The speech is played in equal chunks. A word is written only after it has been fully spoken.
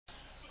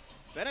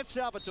Bennett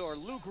Salvatore,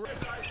 Luke.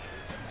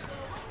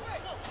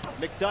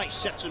 McDyess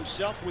sets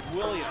himself with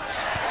Williams.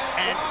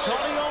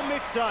 Antonio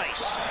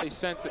McDyess. They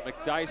sense that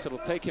McDyess, it'll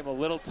take him a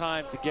little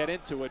time to get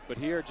into it, but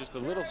here just a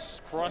little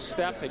cross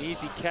step, an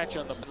easy catch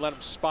on the, let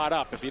him spot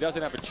up. If he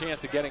doesn't have a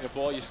chance of getting a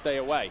ball, you stay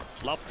away.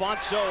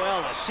 LaFonso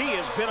Ellis, he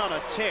has been on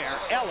a tear.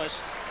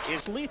 Ellis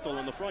is lethal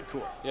in the front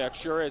court. Yeah, it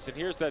sure is, and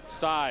here's that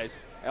size.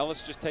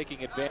 Ellis just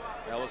taking advantage.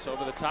 Ellis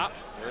over the top,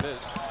 there it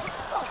is.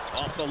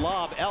 Off the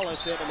lob,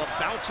 Ellis able to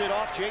bounce it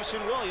off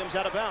Jason Williams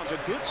out of bounds. A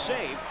good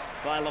save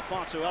by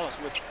LaFonso Ellis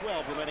with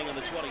 12 remaining on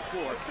the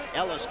 24.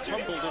 Ellis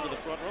tumbled into the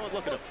front row.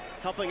 Look at him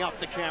helping out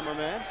the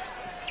cameraman.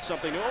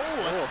 Something,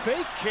 a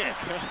fake kick.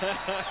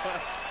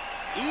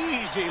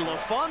 Easy,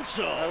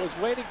 LaFonso. I was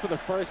waiting for the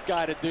first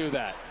guy to do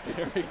that.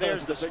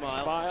 There's the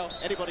smile.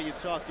 Anybody you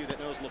talk to that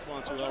knows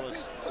LaFonso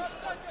Ellis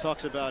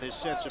talks about his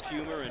sense of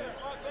humor and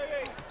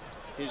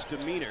his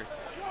demeanor.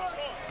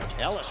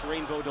 Ellis,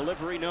 rainbow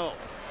delivery, no.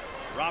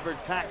 Robert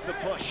Pack the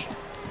push.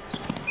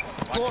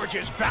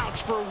 Gorgeous bounce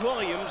for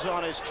Williams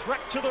on his trek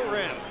to the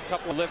rim.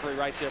 Couple delivery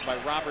right there by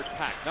Robert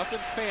Pack. Nothing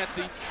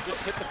fancy, just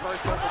hit the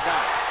first over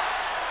guy.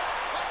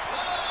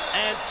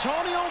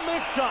 Antonio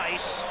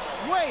McDyess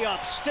way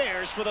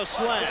upstairs for the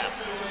slam.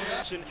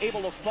 And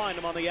able to find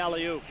him on the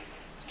alley-oop.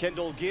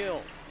 Kendall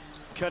Gill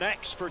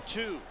connects for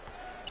two.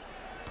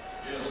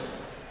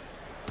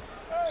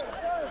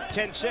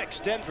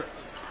 10-6 Denver.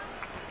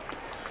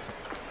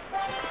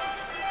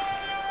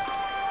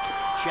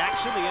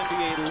 Jackson, the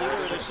NBA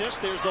leader in assists.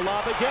 There's the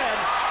lob again.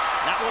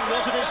 That one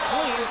wasn't as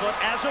clean, but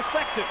as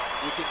effective.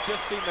 You can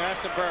just see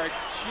Massenberg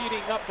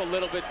cheating up a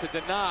little bit to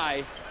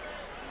deny.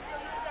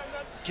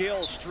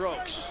 Gill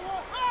strokes.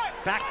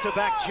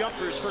 Back-to-back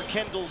jumpers for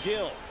Kendall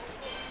Gill.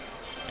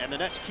 And the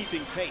Nets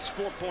keeping pace.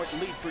 4-point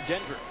lead for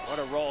Denver. What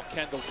a roll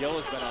Kendall Gill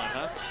has been on,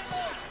 huh?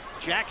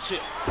 Jackson,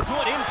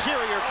 good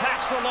interior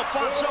pass for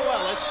LaFonso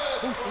Ellis,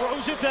 who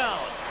throws it down.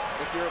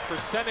 If you're a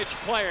percentage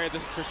player, the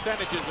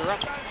percentages are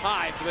up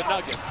high for the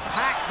Nuggets.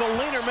 Hack the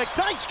leaner.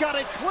 McDyess got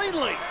it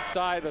cleanly.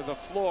 Side of the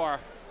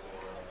floor.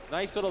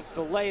 Nice little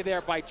delay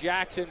there by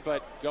Jackson,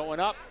 but going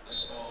up,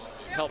 it's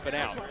helping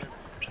out.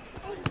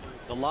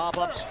 The lob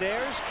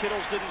upstairs.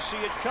 Kittles didn't see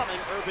it coming.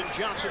 Irvin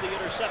Johnson, the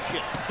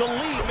interception. The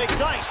lead.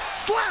 McDyess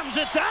slams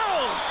it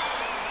down.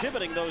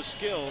 Exhibiting those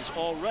skills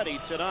already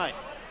tonight.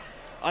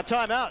 A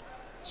timeout.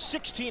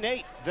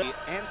 16-8. The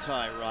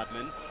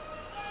anti-Rodman.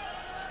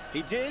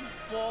 He did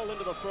fall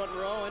into the front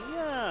row, and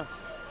yeah,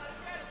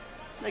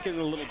 making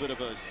a little bit of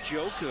a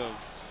joke of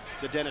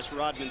the Dennis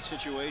Rodman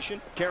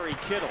situation. Kerry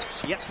Kittles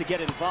yet to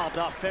get involved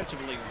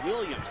offensively.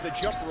 Williams, the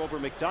jumper over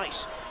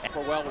McDyess.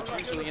 For well, which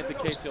usually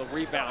indicates he'll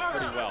rebound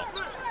pretty well.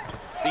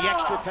 The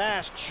extra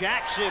pass,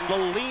 Jackson, the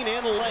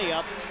lean-in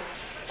layup.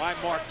 By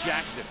Mark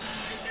Jackson.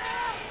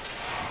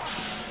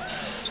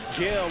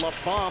 Gill, a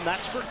bomb,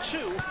 that's for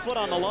two, foot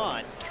on the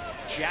line.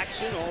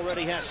 Jackson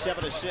already has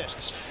 7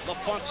 assists.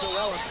 LaFonso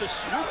Ellis, the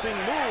swooping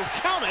move,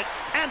 count it,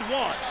 and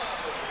one.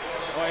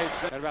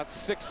 At about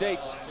 6'8",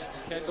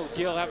 Kendall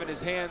Gill having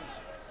his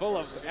hands full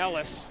of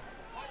Ellis.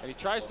 And he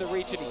tries to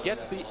reach it, he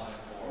gets the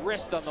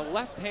wrist on the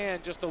left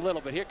hand just a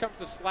little bit. Here comes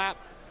the slap,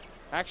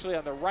 actually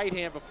on the right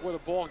hand before the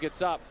ball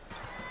gets up.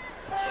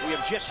 We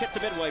have just hit the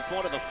midway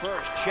point of the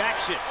first.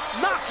 Jackson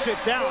knocks it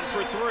down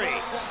for three.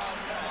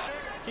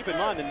 Keep in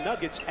mind, the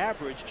Nuggets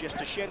average just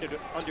a shade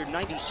under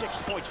 96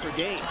 points per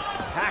game.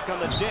 Pack on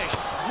the dish.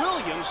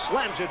 Williams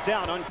slams it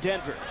down on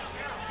Denver.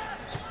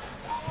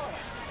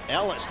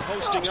 Ellis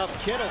posting up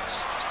Kittles.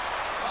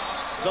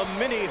 The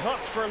mini hook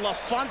for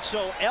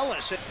LaFonso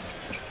Ellis.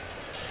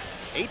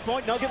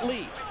 8-point Nugget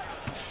lead.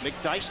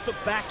 McDyess the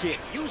back in,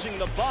 using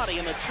the body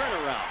in the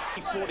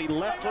turnaround. 40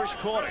 left first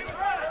quarter.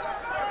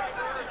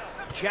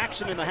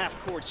 Jackson in the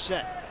half-court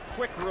set.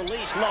 Quick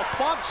release,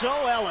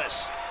 LaFonso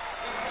Ellis.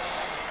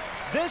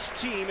 This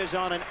team is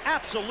on an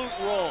absolute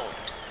roll.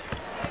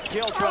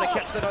 Gill trying to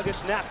catch the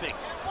Nuggets napping.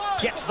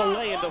 Gets the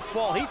lay-in to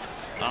fall. He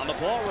on the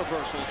ball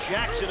reversal.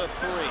 Jackson a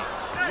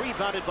three.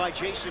 Rebounded by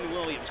Jason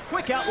Williams.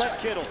 Quick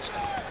outlet Kittles.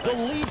 The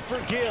lead for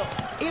Gill.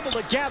 Able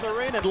to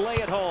gather in and lay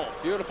it home.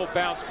 Beautiful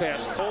bounce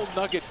pass. Old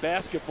Nugget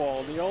basketball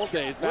in the old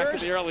days, back in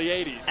the early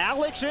 80s.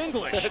 Alex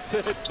English. That's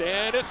it.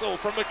 Dan Issel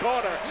from the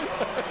corner.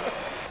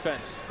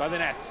 Defense by the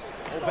Nets.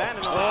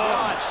 O'Bannon on the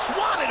drive.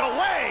 Swatted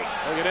away.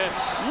 Look at this.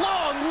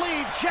 Long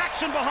lead.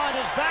 Jackson behind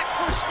his back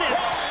for stiff.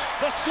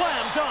 The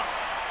slam dunk.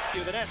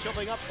 The Nets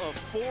opening up a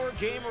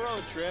 4-game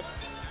road trip.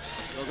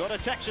 They'll go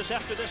to Texas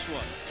after this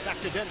one. Back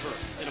to Denver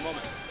in a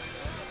moment.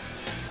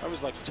 I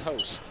was like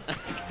toast.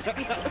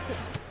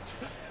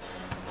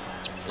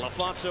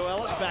 LaFonso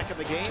Ellis back in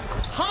the game.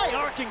 High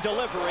arcing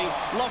delivery.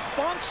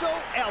 LaFonso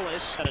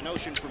Ellis had a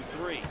notion from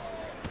three.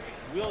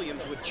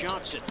 Williams with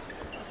Johnson.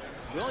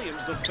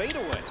 Williams the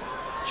fadeaway.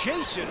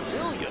 Jason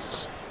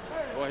Williams.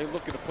 Boy, he's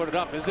looking to put it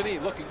up, isn't he?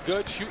 Looking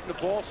good, shooting the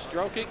ball,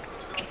 stroking.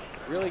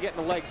 Really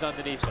getting the legs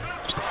underneath him.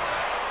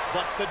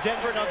 But the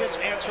Denver Nuggets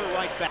answer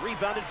right back.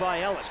 Rebounded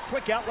by Ellis.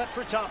 Quick outlet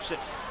for Thompson.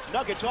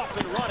 Nuggets off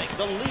and running.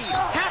 The lead.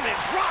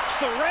 Hammonds rocks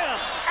the rim.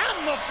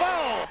 And the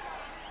foul.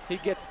 He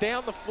gets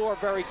down the floor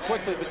very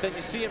quickly, but then you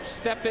see him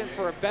step in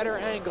for a better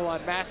angle on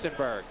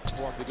Massenberg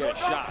for him to get a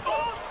shot.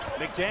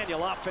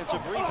 McDaniel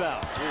offensive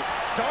rebound.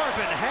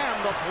 Darvin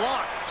Ham the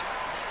block.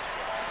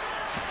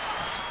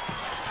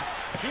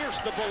 Here's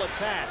the bullet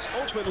pass.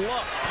 Open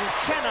look. You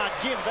cannot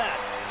give that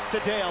to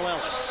Dale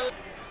Ellis.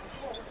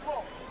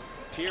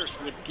 Pierce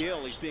with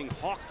Gill. He's being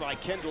hawked by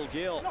Kendall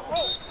Gill.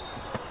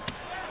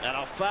 And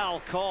a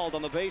foul called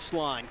on the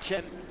baseline.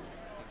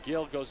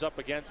 Gill goes up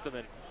against him,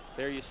 and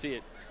there you see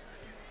it.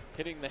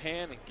 Hitting the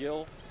hand, and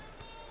Gill.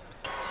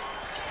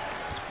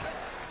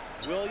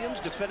 Williams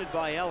defended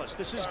by Ellis.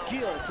 This is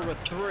Gill for a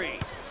three.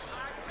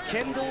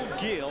 Kendall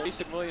Gill.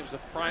 Jason Williams, the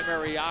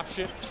primary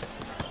option.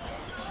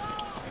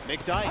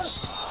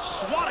 McDyess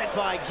swatted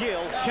by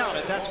Gill.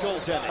 Counted. That's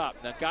goaltending.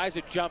 Now guys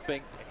are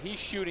jumping, and he's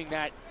shooting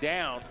that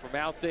down from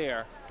out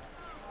there.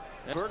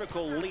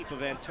 Vertical leap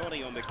of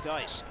Antonio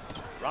McDyess.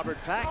 Robert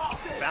Pack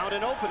found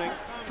an opening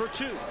for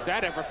two.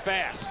 That ever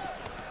fast.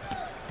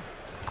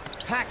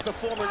 Pack, the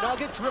former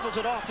Nugget, dribbles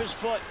it off his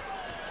foot.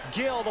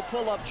 Gill, the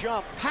pull-up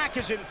jump. Pack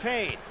is in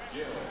pain.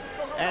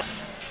 And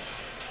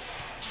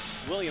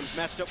Williams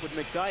matched up with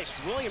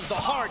McDyess. Williams, the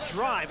hard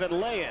drive and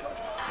lay-in.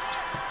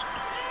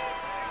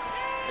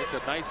 It's a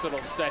nice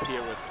little set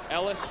here with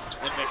Ellis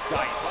and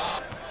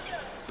McDyess.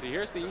 See,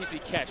 here's the easy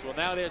catch. Well,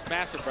 now there's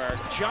Massenberg.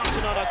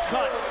 Johnson on a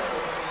cut.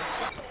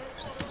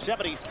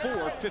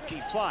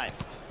 74-55.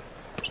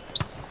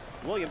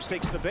 Williams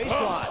takes the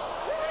baseline.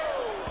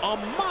 A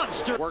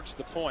monster. Works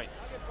the point.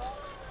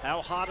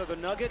 How hot are the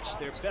Nuggets?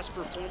 Their best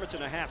performance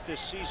and a half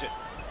this season.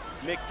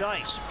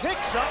 McDyess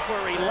picks up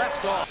where he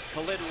left off.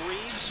 Khalid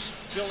Reeves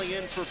filling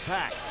in for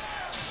Pack.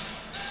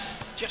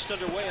 Just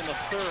underway in the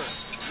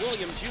third.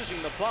 Williams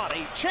using the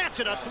body. Chance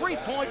at a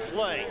three-point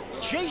play.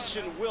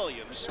 Jason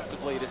Williams.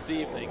 Offensively this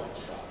evening,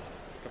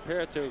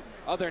 compared to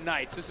other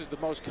nights, this is the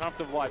most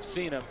comfortable I've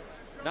seen him.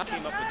 Not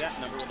came up with that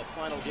number in the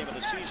final game of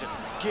the season.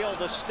 Gill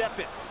the step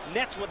it.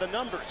 Nets with the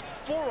numbers.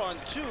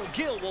 4-on-2.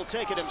 Gill will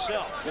take it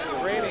himself.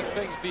 Rating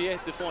things the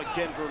point.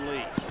 Denver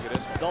lead. Look at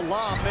this one. The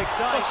lob.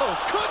 McDyess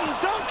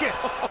couldn't dunk it.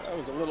 That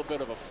was a little bit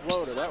of a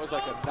floater. That was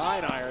like a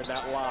 9-iron,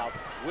 that lob.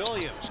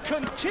 Williams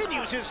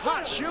continues his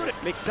hot shooting.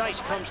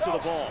 McDyess comes to the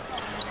ball.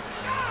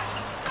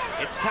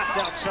 It's tapped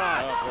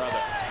outside. Oh,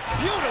 brother.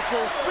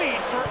 Beautiful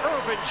feed for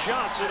Irvin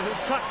Johnson, who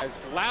cut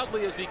as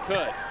loudly as he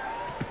could.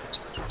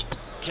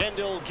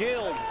 Kendall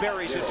Gill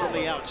buries it from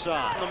the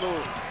outside. The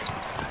move.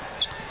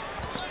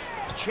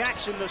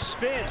 Jackson the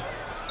spin.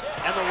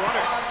 And the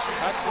runner.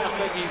 That's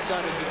something he's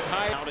done his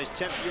entire... Out his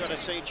 10th year out of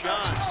St.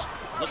 John's.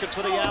 Looking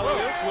for the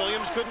alley-oop.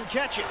 Williams couldn't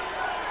catch it.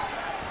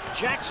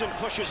 Jackson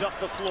pushes up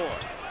the floor.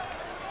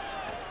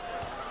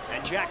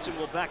 And Jackson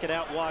will back it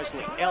out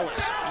wisely. Ellis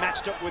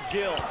matched up with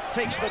Gill.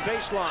 Takes the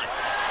baseline.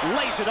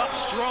 Lays it up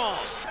strong.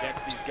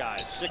 Against these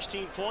guys.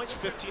 16 points,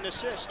 15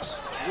 assists.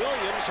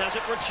 Williams has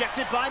it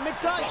rejected by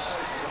McDyess.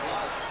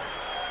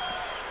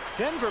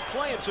 Denver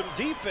playing some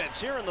defense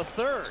here in the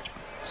third.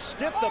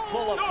 Stiff the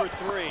pull-up for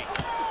three.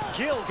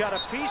 Gill got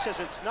a piece as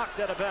it's knocked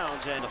out of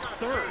bounds. And the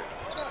third.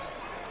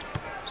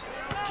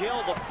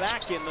 Gill the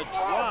back in the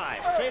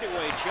drive.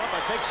 Fadeaway jump.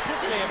 I think Stiff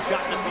may have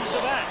gotten a piece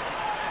of that.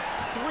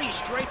 3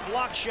 straight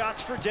block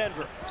shots for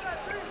Denver.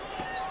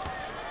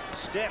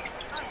 Stiff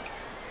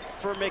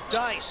for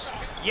McDyess.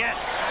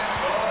 Yes.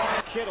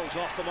 Kittle's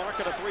off the mark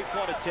at a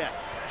three-point attempt.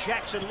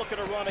 Jackson looking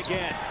to run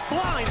again.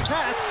 Blind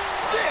pass.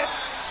 Stiff.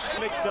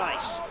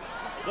 McDyess.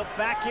 The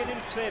back in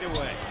and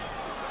fadeaway.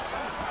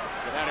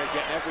 Now they're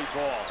getting every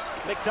ball.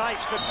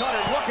 McDyess the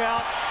cutter. Look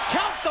out.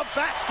 Count the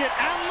basket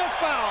and the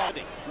foul.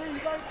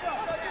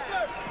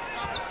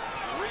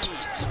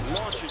 Reeves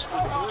launches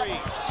for three.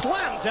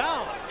 Slam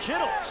down.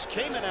 Kittles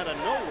came in out of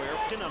nowhere.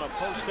 In on a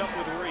post up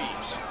with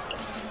Reeves.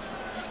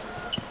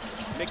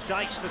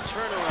 McDyess the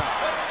turnaround.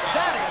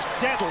 That is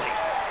deadly.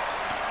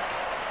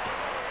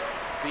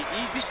 The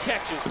easy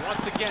catches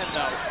once again,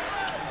 though.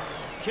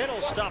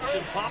 Kittle stops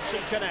and pops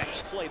and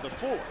connects. Play the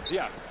 4.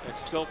 Yeah, it's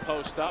still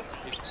post up.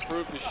 He's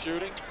improved his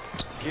shooting.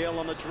 Gill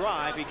on the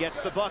drive. He gets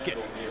the bucket.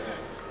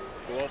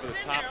 Go over the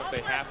top if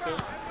they have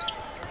to.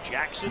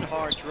 Jackson,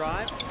 hard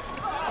drive.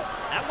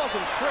 That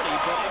wasn't pretty,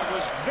 but it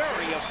was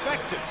very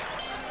effective.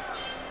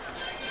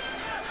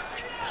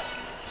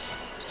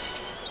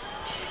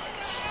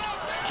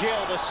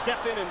 Gill, the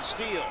step in and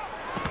steal.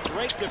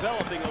 Great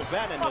developing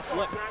O'Bannon, the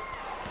flip.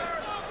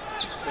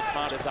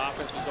 Montez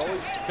offense has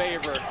always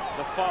favored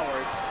the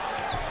forwards.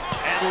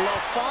 And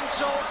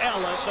LaFonso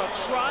Ellis, a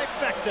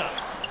trifecta.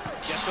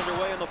 Just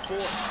underway in the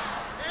 4th.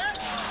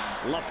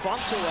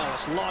 LaFonso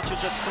Ellis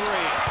launches a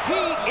 3.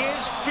 He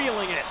is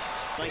feeling it.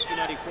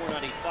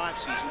 1994-95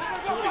 seasons,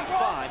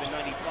 45 and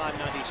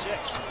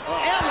 95-96.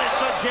 Ellis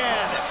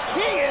again.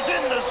 He is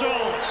in the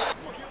zone.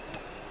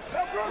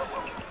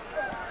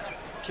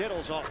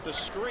 Kittle's off the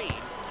screen.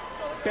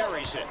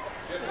 Buries it.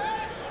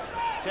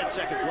 10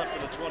 seconds left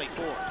in the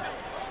 24.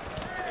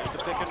 There's the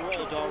pick and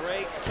roll.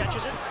 Delray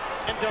catches it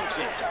and dunks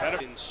it.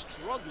 Been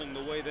struggling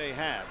the way they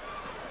have.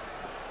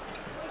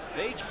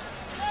 They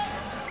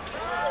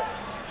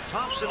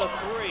Thompson a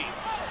 3.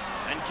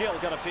 And Gill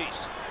got a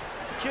piece.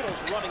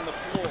 Kittle's running the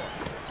floor.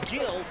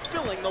 Gill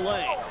filling the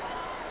lane.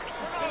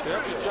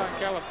 That's what John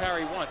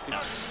Calipari wants.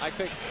 I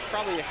think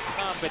probably a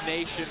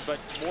combination, but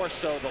more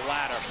so the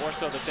latter. More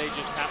so that they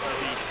just happen to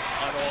be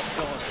on all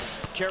cylinders.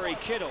 Kerry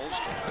Kittles.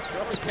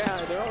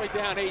 They're only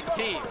down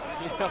 18,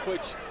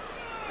 which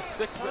in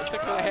six and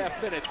a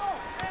half minutes.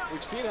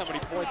 We've seen how many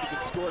points have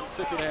been scored in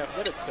 6.5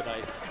 minutes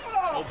tonight.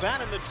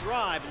 O'Bannon the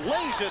drive,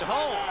 lays it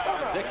home.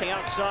 Dicking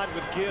outside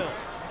with Gill.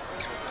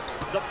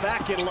 The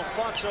back in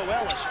LaFonso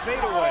Ellis,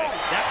 fadeaway.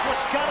 That's what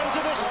got him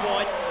to this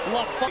point.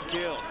 LaFonso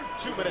Gill,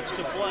 2 minutes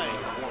to play.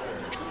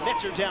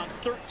 Nets are down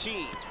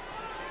 13.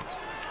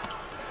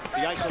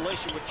 The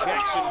isolation with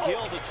Jackson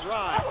Gill, the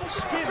drive.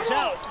 Spins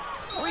out.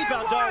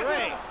 Rebound,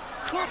 Dare.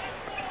 Cook.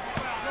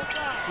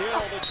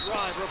 Gill, the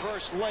drive,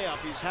 reverse layup.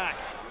 He's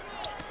hacked.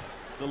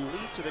 The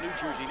lead to the New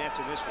Jersey Nets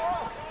in this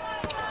one.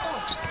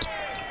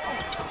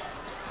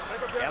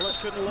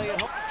 Ellis couldn't lay it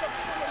home.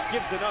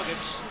 Gives the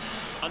Nuggets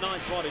a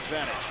 9-point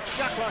advantage.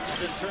 Shot clock has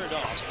been turned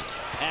off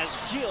as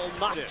Gill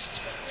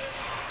noticed.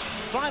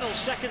 Final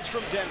seconds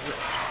from Denver.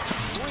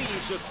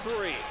 Reeves a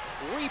three.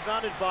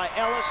 Rebounded by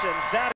Ellis, and that